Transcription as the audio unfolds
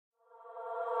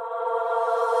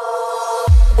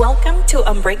Welcome to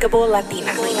Unbreakable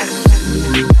Latina.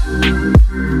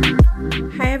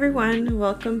 Hi everyone,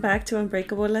 welcome back to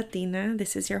Unbreakable Latina.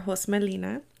 This is your host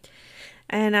Melina,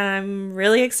 and I'm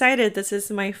really excited. This is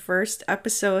my first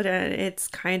episode, and it's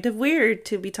kind of weird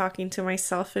to be talking to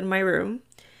myself in my room.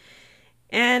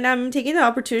 And I'm taking the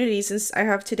opportunity, since I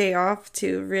have today off,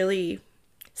 to really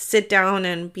sit down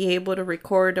and be able to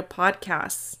record a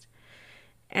podcast.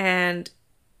 And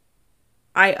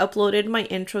I uploaded my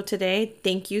intro today.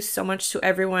 Thank you so much to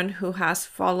everyone who has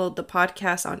followed the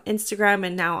podcast on Instagram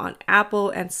and now on Apple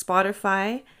and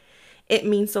Spotify. It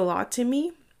means a lot to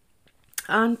me.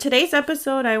 On today's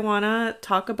episode, I want to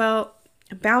talk about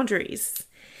boundaries.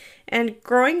 And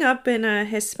growing up in a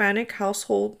Hispanic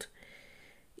household,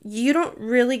 you don't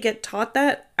really get taught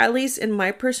that, at least in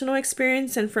my personal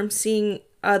experience and from seeing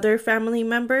other family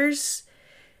members.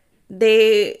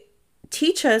 They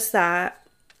teach us that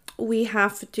we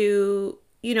have to,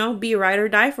 be ride or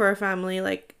die for our family.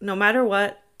 Like, no matter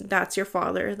what, that's your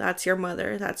father, that's your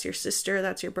mother, that's your sister,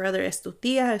 that's your brother, es tu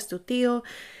tía, es tu tío,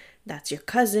 that's your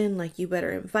cousin, like, you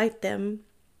better invite them.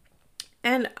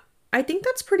 And I think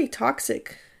that's pretty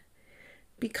toxic,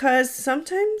 because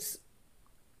sometimes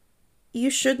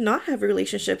you should not have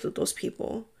relationships with those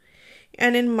people.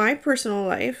 And in my personal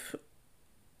life,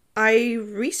 I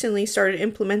recently started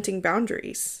implementing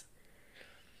boundaries.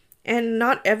 And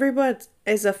not everybody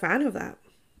is a fan of that.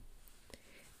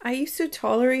 I used to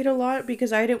tolerate a lot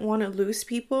because I didn't want to lose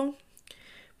people.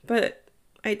 But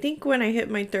I think when I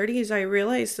hit my 30s, I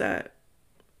realized that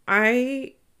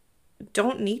I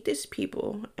don't need these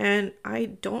people. And I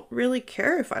don't really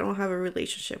care if I don't have a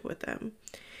relationship with them.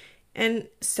 And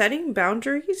setting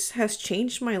boundaries has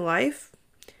changed my life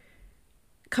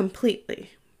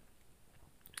completely.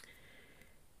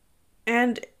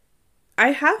 And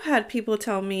I have had people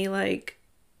tell me, like,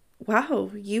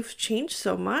 wow, you've changed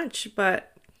so much.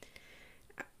 But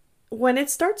when it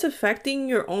starts affecting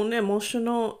your own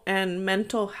emotional and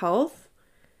mental health,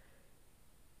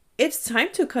 it's time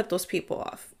to cut those people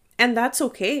off. And that's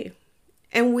okay.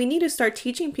 And we need to start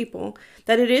teaching people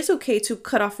that it is okay to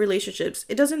cut off relationships.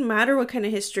 It doesn't matter what kind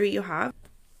of history you have.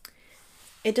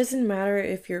 It doesn't matter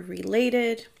if you're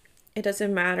related. It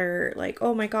doesn't matter, like,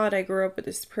 oh my God, I grew up with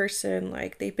this person.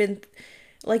 Like,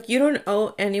 you don't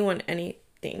owe anyone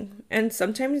anything. And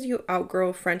sometimes you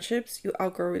outgrow friendships, you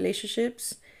outgrow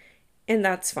relationships, and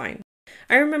that's fine.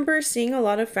 I remember seeing a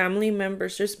lot of family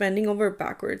members just bending over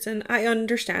backwards, and I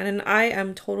understand, and I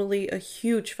am totally a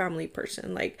huge family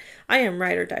person. Like, I am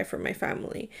ride or die for my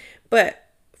family. But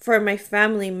for my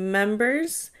family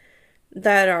members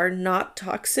that are not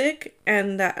toxic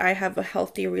and that I have a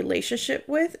healthy relationship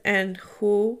with, and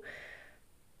who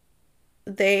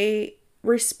they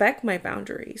respect my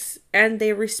boundaries and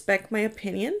they respect my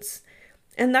opinions,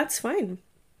 and that's fine.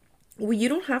 You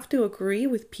don't have to agree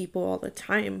with people all the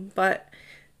time, but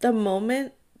the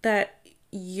moment that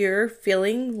you're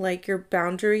feeling like your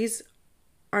boundaries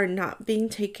are not being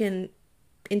taken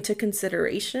into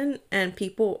consideration and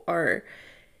people are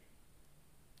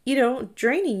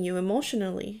draining you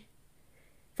emotionally,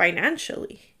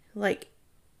 financially, like,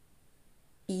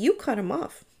 you cut them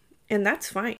off, and that's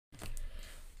fine.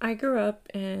 I grew up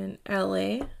in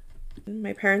LA.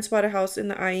 My parents bought a house in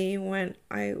the IE when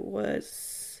I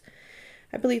was,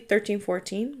 I believe, 13,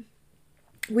 14.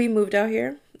 We moved out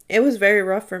here. It was very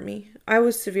rough for me. I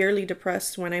was severely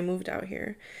depressed when I moved out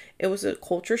here. It was a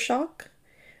culture shock.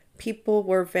 People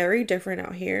were very different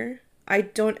out here. I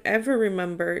don't ever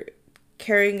remember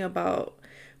caring about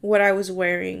what I was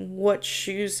wearing, what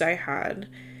shoes I had,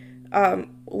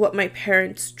 what my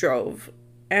parents drove.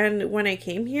 And when I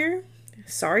came here,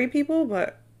 sorry people,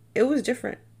 but it was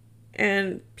different.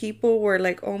 And people were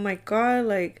like, oh my God,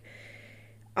 like,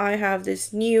 I have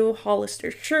this new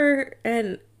Hollister shirt,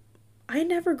 and I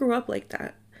never grew up like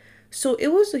that. So it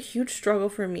was a huge struggle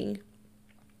for me.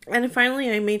 And finally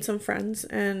I made some friends,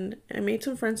 and I made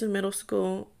some friends in middle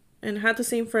school and had the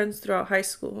same friends throughout high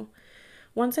school.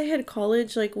 Once I hit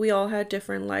college, like, we all had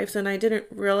different lives, and I didn't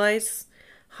realize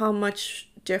how much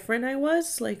different I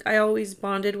was. Like, I always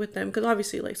bonded with them because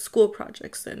obviously, like, school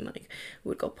projects, and like, we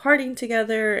would go partying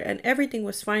together and everything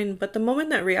was fine. But the moment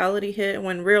that reality hit,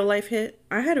 when real life hit,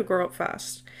 I had to grow up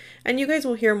fast. And you guys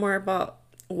will hear more about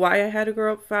why I had to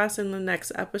grow up fast in the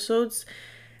next episodes.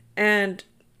 And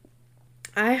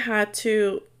I had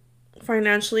to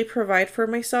financially provide for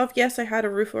myself. Yes, I had a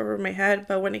roof over my head,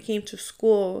 but when it came to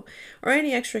school or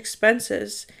any extra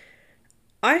expenses,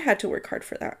 I had to work hard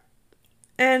for that.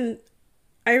 And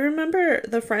I remember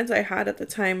the friends I had at the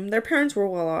time, their parents were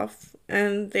well off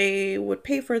and they would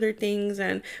pay for their things,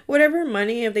 and whatever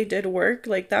money, if they did work,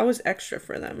 like, that was extra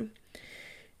for them.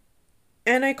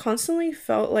 And I constantly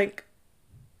felt like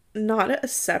not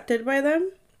accepted by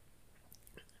them.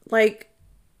 Like,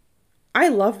 I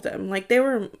loved them. Like, they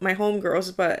were my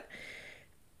homegirls, but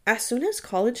as soon as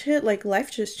college hit, like,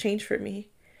 life just changed for me.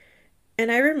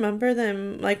 And I remember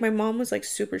them, like, my mom was, like,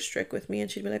 super strict with me,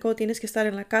 and she'd be like, oh, tienes que estar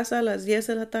en la casa a las 10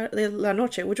 de la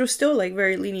noche, which was still, like,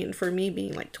 very lenient for me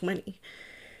being, like, 20.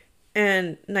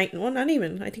 And, well, not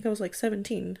even, I think I was, like,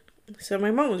 17. So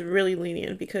my mom was really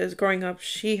lenient because growing up,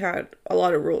 she had a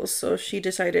lot of rules. So she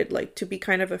decided, like, to be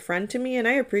kind of a friend to me, and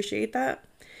I appreciate that.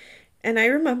 And I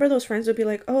remember those friends would be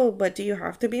like, oh, but do you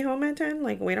have to be home at 10?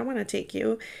 Like, we don't want to take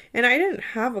you. And I didn't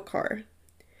have a car.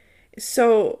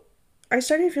 So I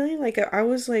started feeling like I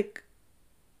was like,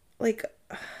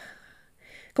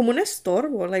 como un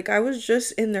estorbo. Like, I was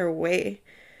just in their way.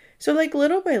 So, like,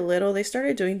 little by little, they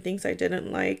started doing things I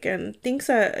didn't like and things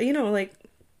that, like,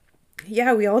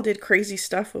 yeah, we all did crazy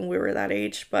stuff when we were that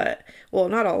age, but, well,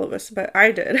 not all of us, but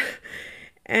I did.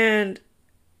 And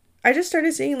I just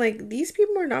started seeing like these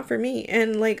people are not for me.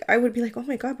 And like I would be like, oh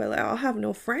my God, but like, I'll have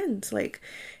no friends. Like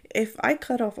if I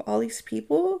cut off all these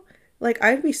people, like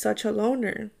I'd be such a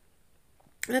loner.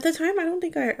 And at the time I don't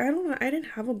know, I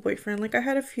didn't have a boyfriend. Like I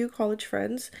had a few college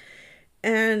friends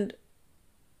and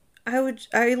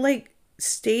I like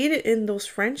stayed in those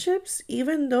friendships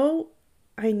even though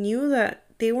I knew that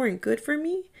they weren't good for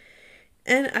me.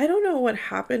 And I don't know what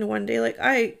happened one day. Like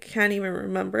I can't even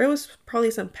remember. It was probably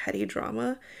some petty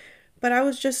drama. But I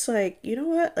was just like, you know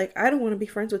what? Like, I don't want to be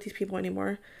friends with these people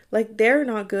anymore. Like, they're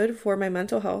not good for my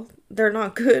mental health. They're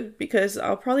not good because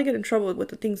I'll probably get in trouble with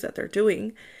the things that they're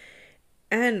doing.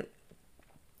 And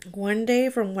from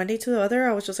one day to the other,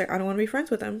 I was just like, I don't want to be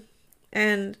friends with them.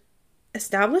 And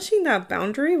establishing that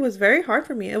boundary was very hard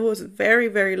for me. It was very,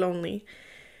 very lonely.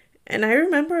 And I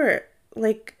remember,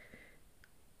 like,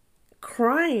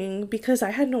 crying because I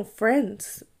had no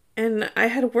friends. And I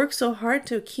had worked so hard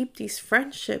to keep these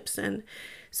friendships and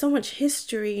so much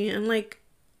history and like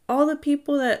all the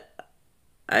people that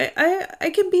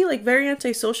I can be like very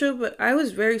antisocial, but I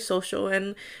was very social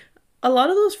and a lot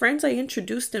of those friends I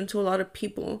introduced them to a lot of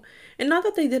people. And not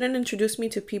that they didn't introduce me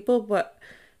to people, but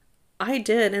I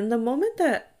did. And the moment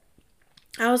that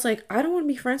I was like, I don't want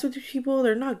to be friends with these people,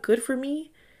 they're not good for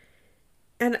me.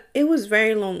 And it was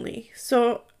very lonely.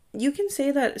 So you can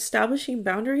say that establishing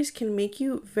boundaries can make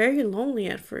you very lonely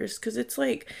at first because it's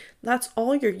like that's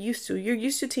all you're used to. You're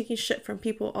used to taking shit from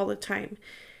people all the time.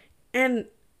 And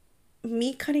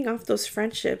me cutting off those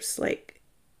friendships, like,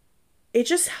 it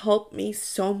just helped me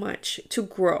so much to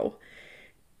grow.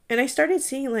 And I started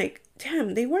seeing, like,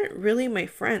 damn, they weren't really my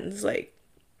friends. Like,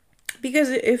 because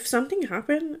if something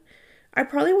happened, I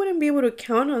probably wouldn't be able to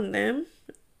count on them.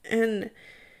 And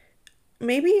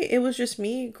maybe it was just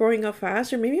me growing up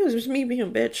fast, or maybe it was just me being a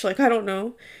bitch. Like, I don't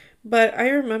know. But I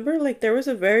remember, like, there was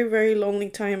a very, very lonely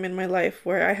time in my life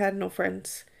where I had no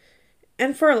friends.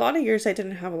 And for a lot of years, I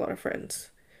didn't have a lot of friends.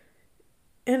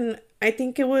 And I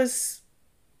think it was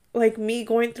like me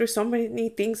going through so many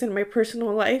things in my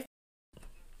personal life.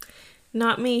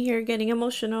 Not me here getting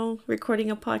emotional, recording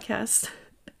a podcast.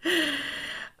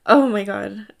 Oh my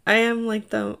God. I am like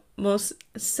the most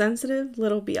sensitive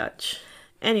little biatch.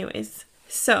 Anyways,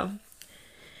 so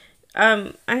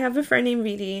I have a friend named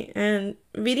Vidi, and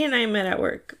Vidi and I met at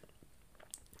work.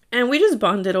 And we just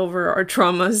bonded over our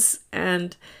traumas.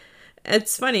 And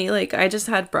it's funny, like I just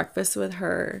had breakfast with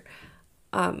her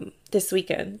this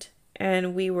weekend,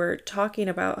 and we were talking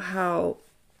about how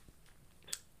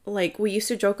like we used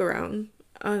to joke around.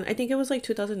 I think it was like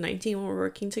 2019 when we were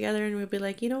working together, and we'd be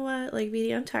like, you know what, like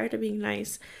Vidi, I'm tired of being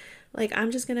nice. Like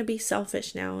I'm just gonna be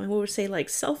selfish now, and we would say like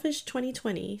selfish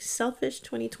 2020, selfish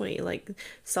 2020, like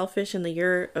selfish in the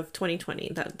year of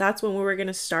 2020. That's when we were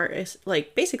gonna start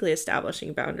like basically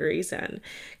establishing boundaries and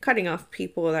cutting off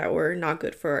people that were not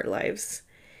good for our lives.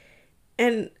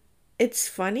 And it's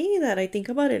funny that I think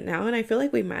about it now, and I feel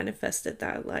like we manifested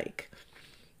that. Like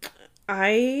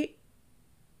I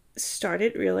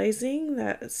started realizing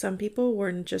that some people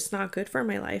were just not good for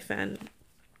my life, and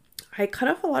I cut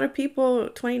off a lot of people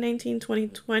 2019,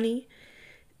 2020,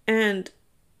 and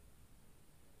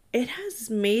it has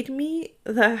made me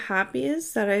the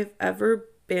happiest that I've ever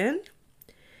been.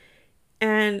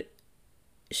 And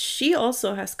she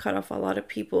also has cut off a lot of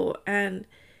people, and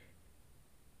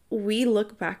we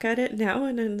look back at it now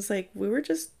and it's like we were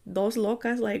just those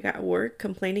locas like at work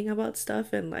complaining about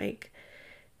stuff, and like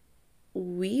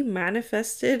we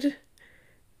manifested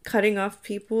cutting off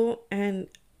people. And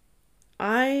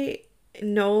I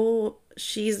know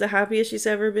she's the happiest she's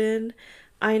ever been.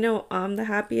 I know I'm the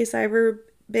happiest I've ever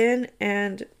been.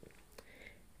 And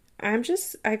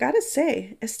I gotta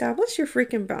say, establish your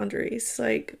freaking boundaries.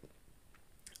 Like,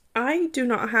 I do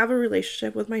not have a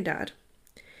relationship with my dad.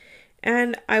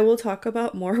 And I will talk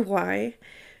about more why.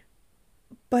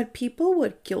 But people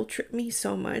would guilt trip me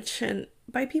so much. And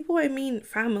by people, I mean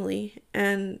family.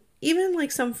 And even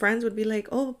like some friends would be like,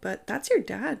 oh, but that's your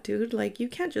dad, dude. Like, you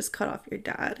can't just cut off your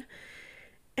dad.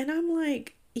 And I'm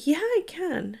like, yeah, I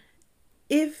can.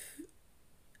 If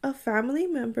a family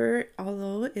member,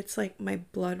 although it's like my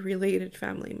blood related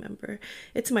family member,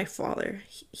 it's my father.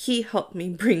 He helped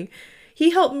me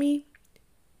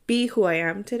be who I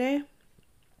am today.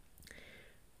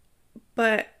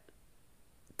 But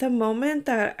the moment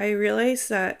that I realized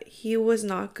that he was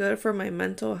not good for my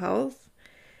mental health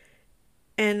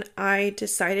and I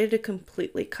decided to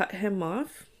completely cut him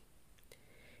off,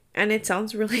 and it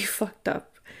sounds really fucked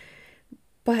up,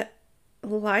 but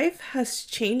life has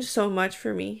changed so much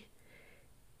for me,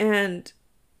 and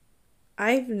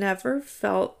I've never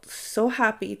felt so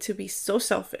happy to be so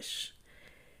selfish.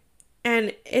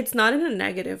 And it's not in a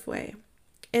negative way.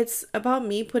 It's about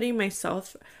me putting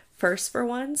myself first for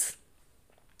once.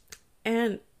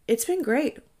 And it's been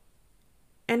great.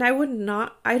 And I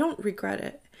don't regret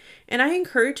it. And I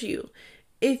encourage you,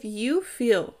 if you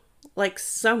feel like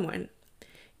someone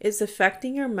is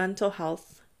affecting your mental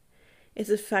health, is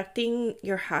affecting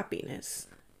your happiness,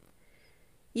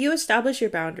 you establish your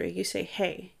boundary. You say,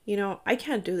 hey, I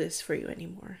can't do this for you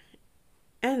anymore.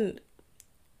 And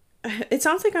it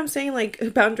sounds like I'm saying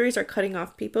like boundaries are cutting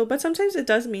off people, but sometimes it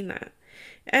does mean that.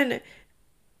 And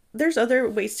there's other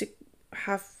ways to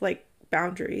have like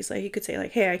boundaries. Like you could say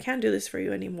like, hey, I can't do this for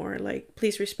you anymore. Like,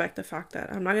 please respect the fact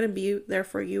that I'm not going to be there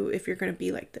for you if you're going to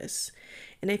be like this.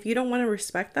 And if you don't want to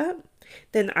respect that,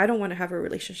 then I don't want to have a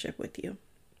relationship with you.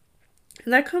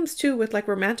 And that comes too with like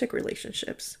romantic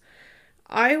relationships.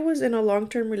 I was in a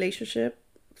long-term relationship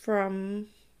from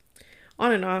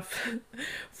on and off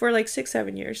for like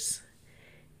 6-7 years.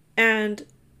 And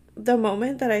the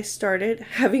moment that I started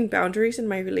having boundaries in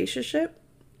my relationship,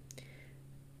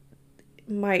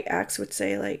 my ex would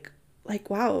say like,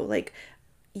 wow, like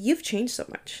you've changed so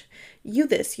much. You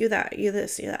this, you that, you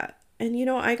this, you that. And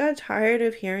I got tired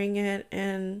of hearing it,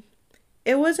 and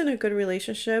it wasn't a good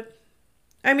relationship.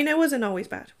 I mean, it wasn't always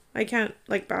bad. I can't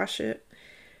like bash it.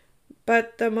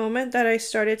 But the moment that I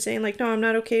started saying like, no, I'm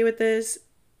not okay with this.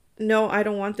 No, I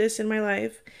don't want this in my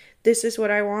life. This is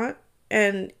what I want.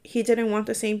 And he didn't want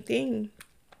the same thing.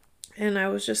 And I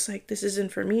was just like, this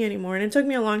isn't for me anymore. And it took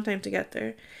me a long time to get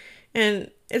there.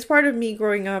 And it's part of me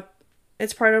growing up.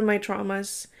 It's part of my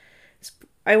traumas.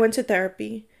 I went to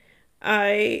therapy.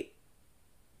 I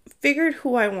figured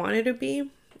who I wanted to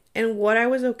be and what I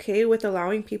was okay with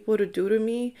allowing people to do to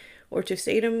me or to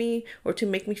say to me or to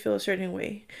make me feel a certain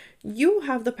way. You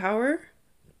have the power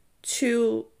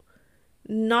to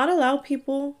not allow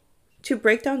people to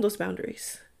break down those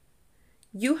boundaries.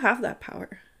 You have that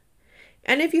power.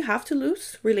 And if you have to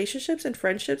lose relationships and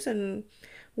friendships and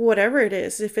whatever it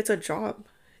is, if it's a job,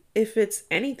 if it's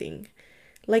anything,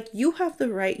 like you have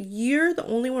the right, you're the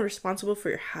only one responsible for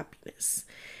your happiness.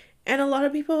 And a lot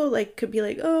of people like could be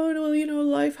like, oh no,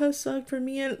 life has sucked for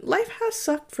me, and life has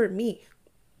sucked for me.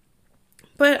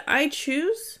 But I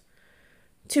choose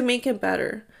to make it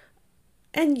better.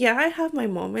 And yeah, I have my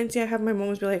moments. Yeah, I have my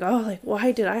moments be like, oh, like,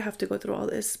 why did I have to go through all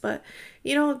this? But,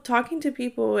 talking to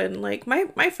people and like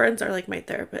my friends are like my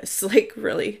therapists, like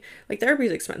really, like therapy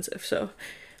is expensive. So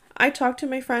I talk to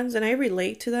my friends and I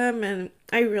relate to them, and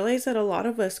I realize that a lot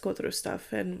of us go through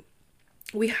stuff and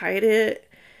we hide it.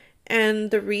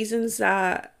 And the reasons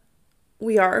that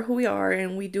we are who we are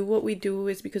and we do what we do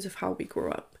is because of how we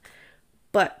grew up.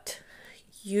 But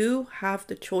you have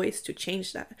the choice to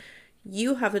change that.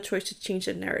 You have the choice to change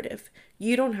the narrative.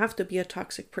 You don't have to be a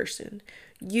toxic person.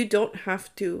 You don't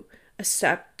have to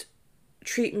accept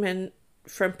treatment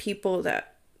from people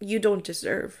that you don't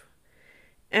deserve.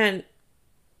 And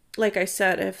like I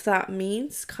said, if that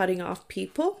means cutting off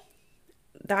people,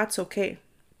 that's okay.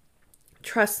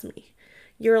 Trust me,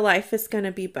 your life is going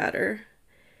to be better.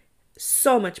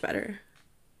 So much better.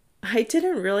 I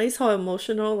didn't realize how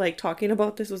emotional like talking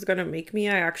about this was going to make me.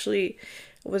 I actually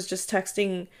was just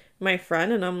texting my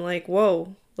friend and I'm like,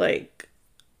 whoa, like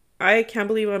I can't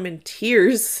believe I'm in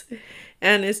tears.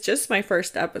 And it's just my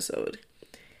first episode.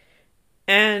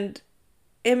 And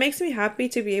it makes me happy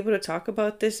to be able to talk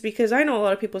about this because I know a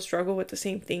lot of people struggle with the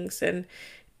same things and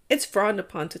it's frowned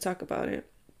upon to talk about it.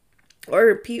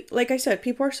 Or like I said,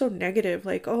 people are so negative,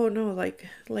 like, oh no,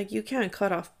 like you can't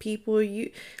cut off people. You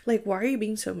like, why are you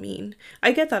being so mean?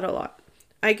 I get that a lot.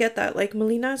 I get that. Like,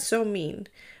 Melina is so mean.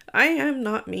 I am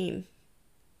not mean.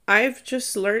 I've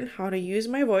just learned how to use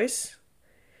my voice.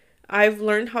 I've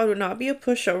learned how to not be a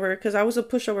pushover, because I was a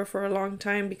pushover for a long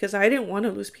time because I didn't want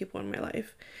to lose people in my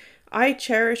life. I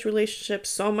cherish relationships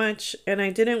so much and I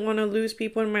didn't want to lose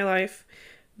people in my life.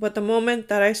 But the moment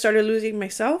that I started losing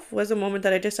myself was the moment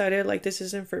that I decided, like, this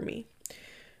isn't for me.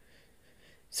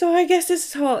 So I guess this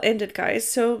is how it ended, guys.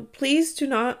 So please do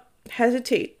not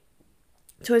hesitate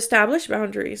to establish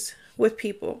boundaries with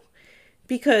people,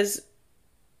 because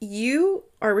you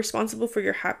are responsible for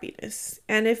your happiness.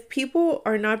 And if people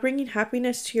are not bringing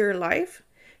happiness to your life,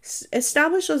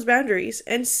 establish those boundaries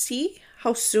and see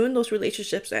how soon those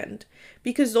relationships end,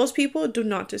 because those people do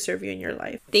not deserve you in your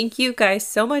life. Thank you guys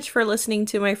so much for listening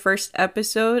to my first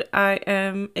episode. I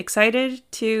am excited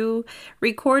to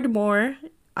record more.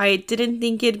 I didn't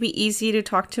think it'd be easy to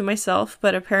talk to myself,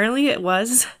 but apparently it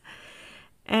was.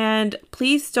 And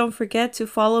please don't forget to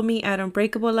follow me at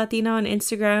Unbreakable Latina on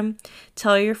Instagram.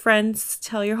 Tell your friends,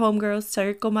 tell your homegirls, tell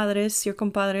your comadres, your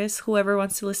compadres, whoever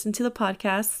wants to listen to the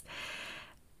podcast.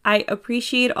 I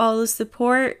appreciate all the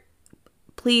support.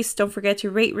 Please don't forget to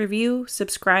rate, review,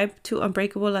 subscribe to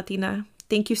Unbreakable Latina.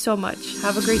 Thank you so much.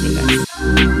 Have a great day,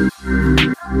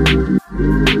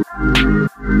 guys.